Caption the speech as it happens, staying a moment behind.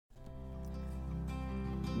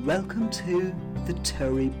Welcome to the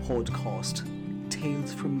Terry Podcast,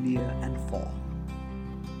 Tales from Near and Far.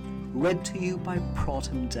 Read to you by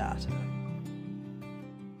Proton Data.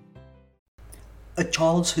 A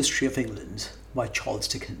Child's History of England by Charles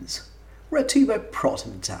Dickens. Read to you by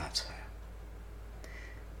Proton Data.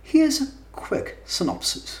 Here's a quick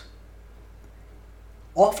synopsis.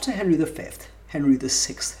 After Henry V, Henry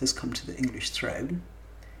VI has come to the English throne.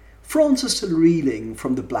 France is still reeling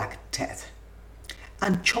from the Black Death,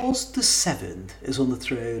 and Charles VII is on the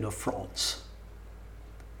throne of France.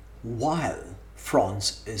 While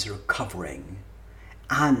France is recovering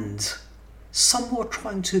and somewhat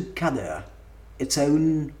trying to gather its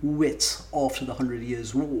own wits after the 100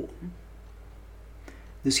 Years' War,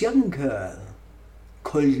 this young girl,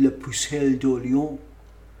 called La Pucelle d'Orléans,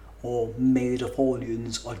 or Maid of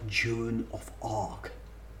Orleans, or Joan of Arc,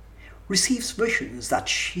 receives visions that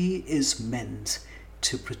she is meant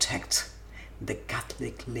to protect the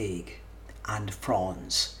Catholic League and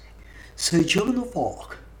France. So Joan of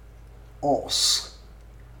Arc asks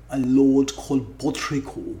a lord called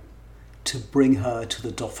Baudricourt to bring her to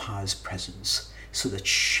the Dauphin's presence so that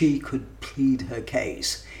she could plead her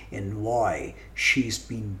case in why she's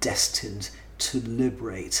been destined to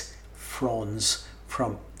liberate France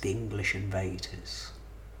from the English invaders.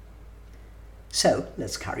 So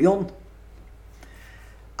let's carry on.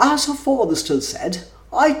 As her father still said,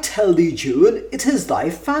 "I tell thee, Joan, it is thy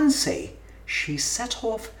fancy." She set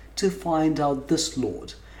off to find out this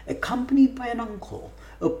lord, accompanied by an uncle,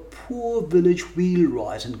 a poor village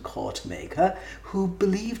wheelwright and cart maker who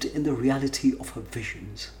believed in the reality of her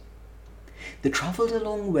visions. They travelled a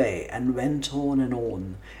long way and went on and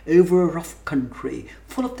on, over a rough country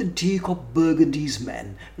full of the Duke of Burgundy's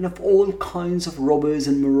men and of all kinds of robbers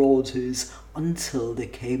and marauders, until they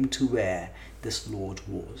came to where this lord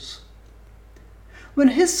was. When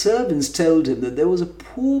his servants told him that there was a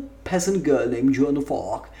poor peasant girl named Joan of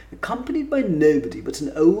Arc, accompanied by nobody but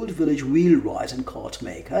an old village wheelwright and cart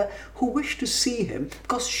maker, who wished to see him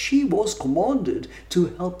because she was commanded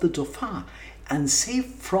to help the Dauphin and save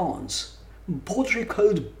France,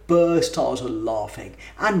 Baudricourt burst out laughing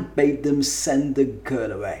and bade them send the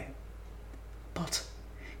girl away. But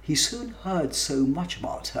he soon heard so much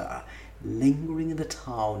about her, lingering in the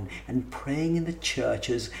town and praying in the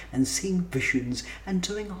churches and seeing visions and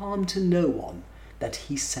doing harm to no one, that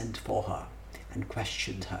he sent for her and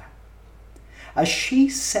questioned her. As she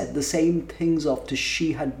said the same things after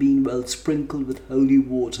she had been well sprinkled with holy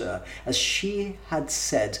water as she had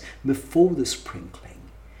said before the sprinkling,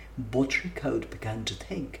 Baudricourt began to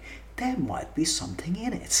think there might be something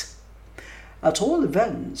in it. At all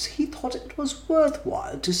events, he thought it was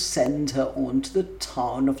worthwhile to send her on to the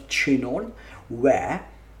town of Chinon, where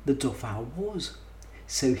the Dauphin was.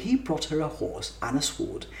 So he brought her a horse and a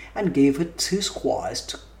sword, and gave her 2 squires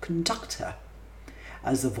to conduct her.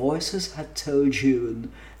 As the voices had told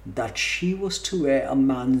Joan that she was to wear a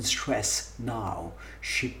man's dress now,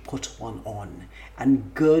 she put one on,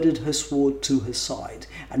 and girded her sword to her side,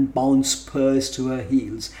 and bound spurs to her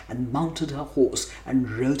heels, and mounted her horse, and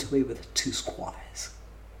rode away with her 2 squires.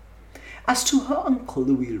 As to her uncle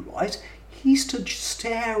the wheelwright, he stood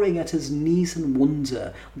staring at his niece in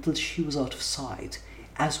wonder until she was out of sight,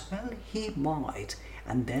 as well he might,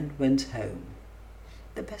 and then went home.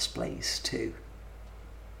 The best place too.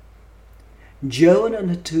 Joan and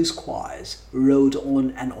her 2 squires rode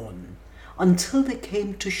on and on, until they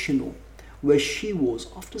came to Chinon, where she was,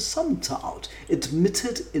 after some doubt,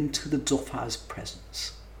 admitted into the Dauphin's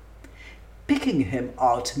presence. Picking him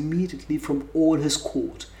out immediately from all his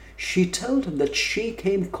court, she told him that she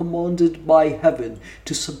came commanded by heaven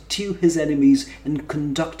to subdue his enemies and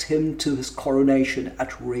conduct him to his coronation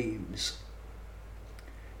at Rheims.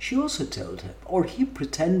 She also told him, or he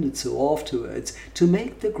pretended so afterwards, to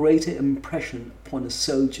make the greater impression upon his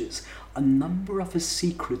soldiers, a number of his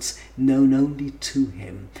secrets known only to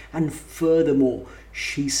him, and furthermore,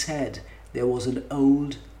 she said there was an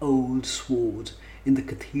old sword in the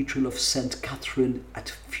Cathedral of St. Catherine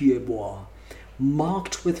at Fierbois,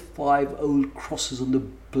 marked with 5 old crosses on the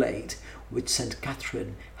blade, which St.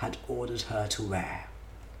 Catherine had ordered her to wear.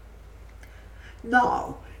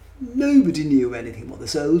 Now, nobody knew anything about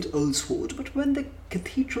this old sword, but when the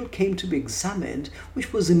cathedral came to be examined,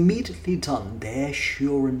 which was immediately done, there,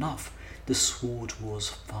 sure enough, the sword was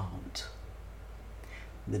found.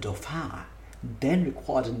 The Dauphin then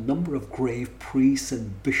required a number of grave priests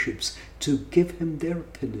and bishops to give him their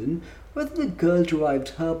opinion whether the girl derived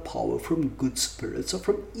her power from good spirits or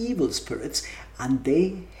from evil spirits, and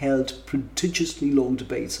they held prodigiously long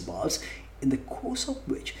debates about, in the course of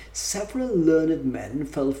which several learned men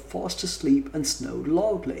fell fast asleep and snored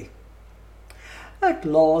loudly. At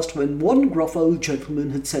last, when one gruff old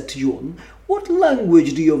gentleman had said to Joan, "What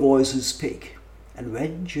language do your voices speak?" and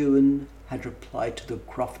when Joan had replied to the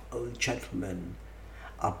gruff old gentleman,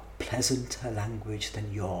 "A pleasanter language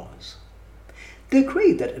than yours," they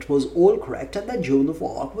agreed that it was all correct and that Joan of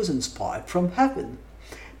Arc was inspired from heaven.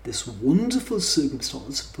 This wonderful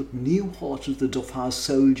circumstance put new heart into the Dauphin's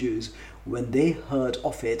soldiers when they heard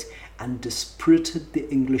of it, and dispirited the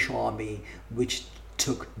English army, which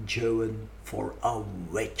took Joan for a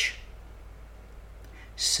witch.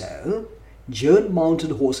 So Joan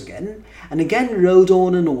mounted horse again, and again rode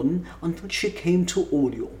on and on until she came to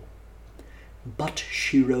Orleans. But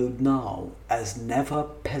she rode now as never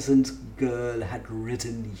peasant girl had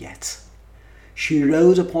ridden yet. She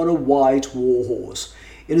rode upon a white war horse,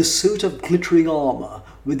 in a suit of glittering armour,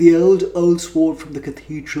 with the old sword from the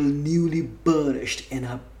cathedral newly burnished in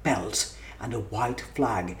her belt, and a white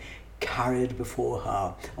flag carried before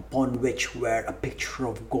her, upon which were a picture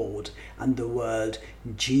of God and the word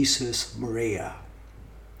Jesus Maria.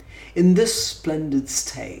 In this splendid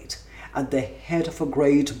state, at the head of a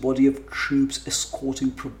great body of troops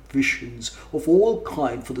escorting provisions of all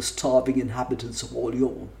kinds for the starving inhabitants of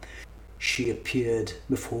Orleans, she appeared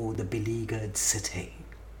before the beleaguered city.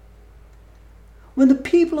 When the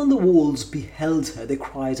people on the walls beheld her, they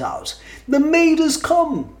cried out, "The maid is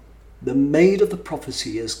come! The maid of the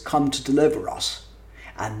prophecy has come to deliver us."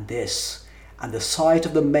 And this, and the sight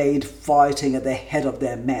of the maid fighting at the head of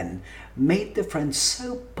their men, made the French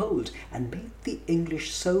so bold and made the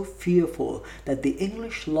English so fearful that the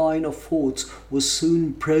English line of forts was soon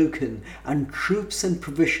broken, and troops and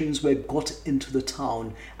provisions were got into the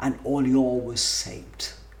town, and Orleans was saved.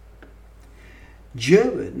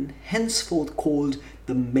 Joan, henceforth called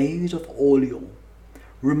the Maid of Orleans,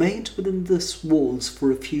 remained within the walls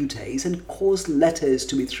for a few days, and caused letters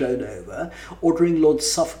to be thrown over, ordering Lord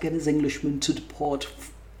Suffolk and his Englishmen to depart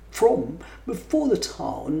from before the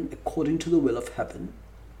town according to the will of heaven.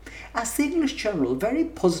 As the English general very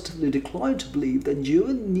positively declined to believe that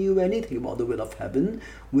Joan knew anything about the will of heaven,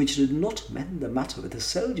 which did not mend the matter with the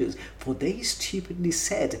soldiers, for they stupidly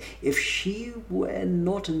said if she were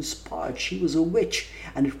not inspired she was a witch,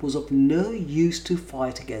 and it was of no use to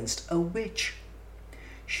fight against a witch.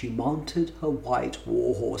 She mounted her white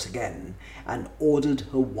war horse again, and ordered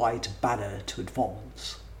her white banner to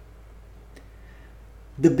advance.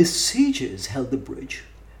 The besiegers held the bridge,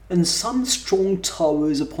 and some strong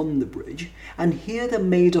towers upon the bridge, and here the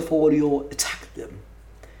Maid of Orleans attacked them.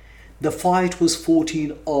 The fight was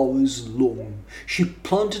 14 hours long. She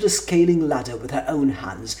planted a scaling ladder with her own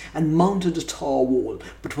hands, and mounted a tower wall,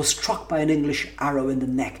 but was struck by an English arrow in the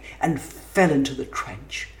neck, and fell into the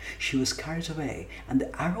trench. She was carried away, and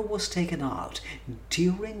the arrow was taken out,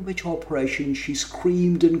 during which operation she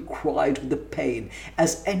screamed and cried with the pain,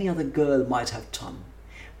 as any other girl might have done.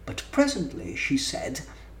 But presently she said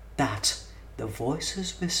that the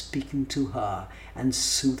voices were speaking to her and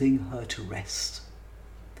soothing her to rest.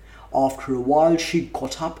 After a while she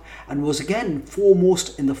got up and was again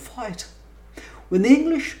foremost in the fight. When the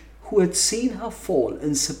English, who had seen her fall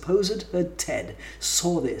and supposed her dead,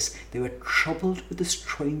 saw this, they were troubled with the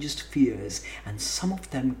strangest fears, and some of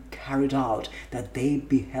them carried out that they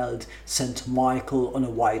beheld St. Michael on a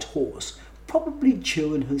white horse, probably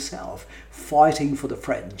Joan herself, fighting for the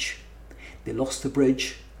French. They lost the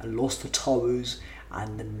bridge and lost the towers,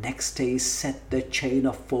 and the next day set their chain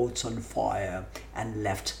of forts on fire and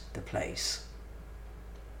left the place.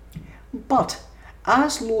 But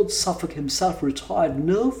as Lord Suffolk himself retired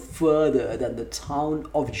no further than the town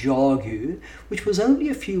of Jargeau, which was only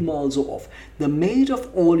a few miles off, the Maid of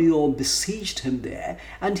Orleans besieged him there,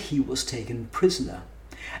 and he was taken prisoner.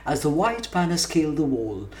 As the white banner scaled the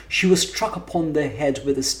wall, she was struck upon the head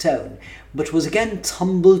with a stone, but was again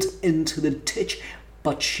tumbled into the ditch.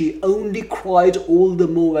 But she only cried all the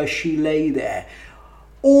more as she lay there,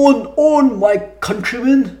 on, my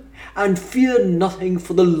countrymen, and fear nothing,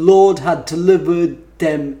 for the Lord had delivered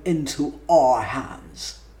them into our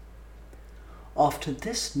hands." After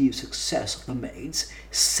this new success of the maids,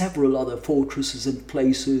 several other fortresses and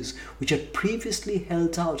places which had previously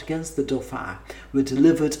held out against the Dauphin were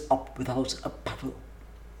delivered up without a battle.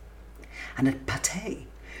 And at Patay,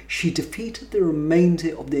 she defeated the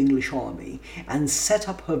remainder of the English army and set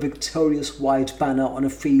up her victorious white banner on a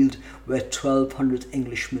field where 1,200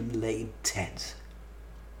 Englishmen lay dead.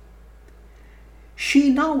 She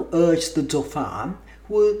now urged the Dauphin,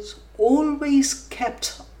 who was always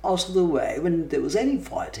kept out of the way when there was any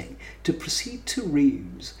fighting, to proceed to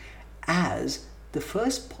Rheims, as the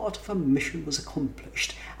first part of her mission was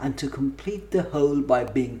accomplished, and to complete the whole by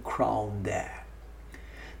being crowned there.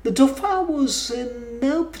 The Dauphin was in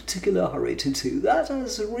no particular hurry to do that,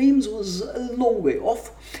 as Reims was a long way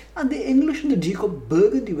off, and the English and the Duke of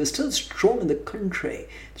Burgundy were still strong in the country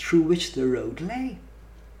through which the road lay.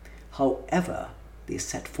 However, they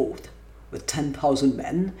set forth with 10,000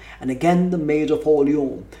 men, and again the Maid of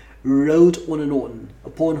Orleans rode on and on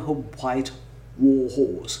upon her white war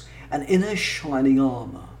horse and in her shining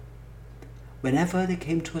armour. Whenever they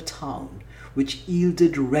came to a town which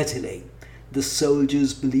yielded readily, the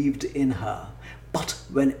soldiers believed in her, but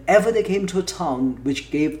whenever they came to a town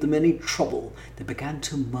which gave them any trouble, they began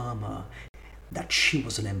to murmur that she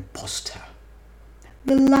was an impostor.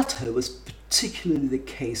 The latter was particularly the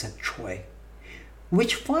case at Troyes,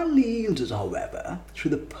 which finally yielded, however,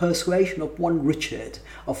 through the persuasion of one Richard,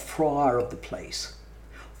 a friar of the place.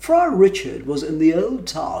 Friar Richard was in the old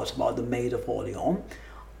doubt about the Maid of Orleans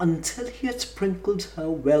until he had sprinkled her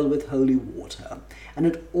well with holy water, and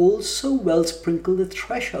had also well sprinkled the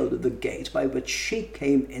threshold of the gate by which she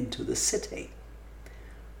came into the city.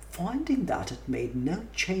 Finding that it made no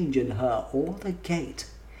change in her or the gate,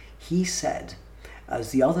 he said, as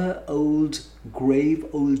the other grave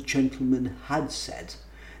old gentleman had said,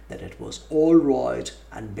 that it was all right,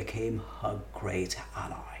 and became her great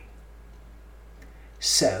ally.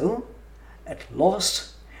 So, at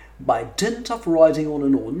last, by dint of riding on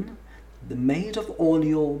and on, the Maid of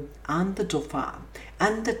Orleans and the Dauphin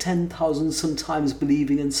and the 10,000 sometimes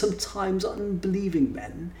believing and sometimes unbelieving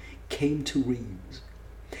men came to Reims.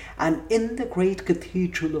 And in the great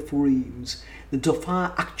cathedral of Reims, the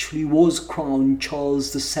Dauphin actually was crowned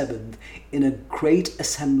Charles VII in a great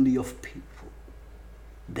assembly of people.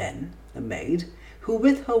 Then the maid, who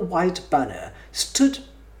with her white banner stood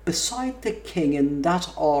beside the king in that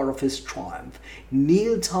hour of his triumph,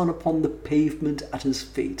 kneeled down upon the pavement at his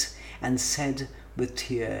feet and said with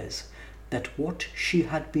tears that what she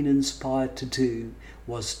had been inspired to do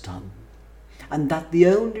was done, and that the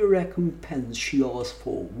only recompense she asked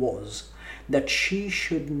for was that she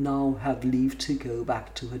should now have leave to go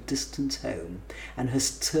back to her distant home and her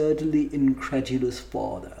sturdily incredulous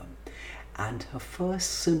father, and her first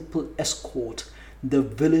simple escort, the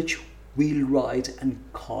village wheelwright and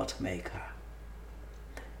cart maker.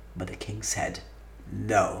 But the king said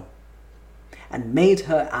no, and made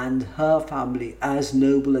her and her family as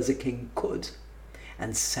noble as a king could,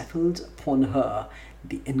 and settled upon her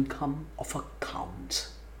the income of a count.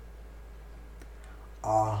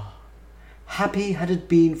 Ah, happy had it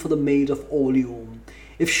been for the Maid of Orleans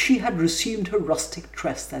if she had resumed her rustic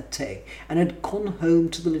dress that day, and had gone home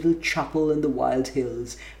to the little chapel in the wild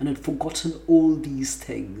hills, and had forgotten all these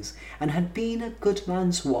things, and had been a good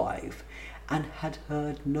man's wife, and had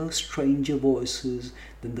heard no stranger voices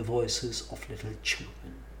than the voices of little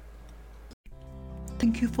children.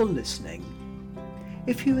 Thank you for listening.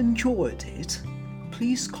 If you enjoyed it,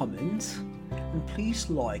 please comment, and please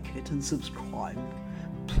like it and subscribe.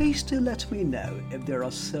 Please do let me know if there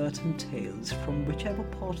are certain tales from whichever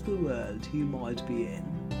part of the world you might be in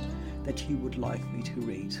that you would like me to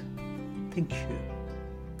read. Thank you.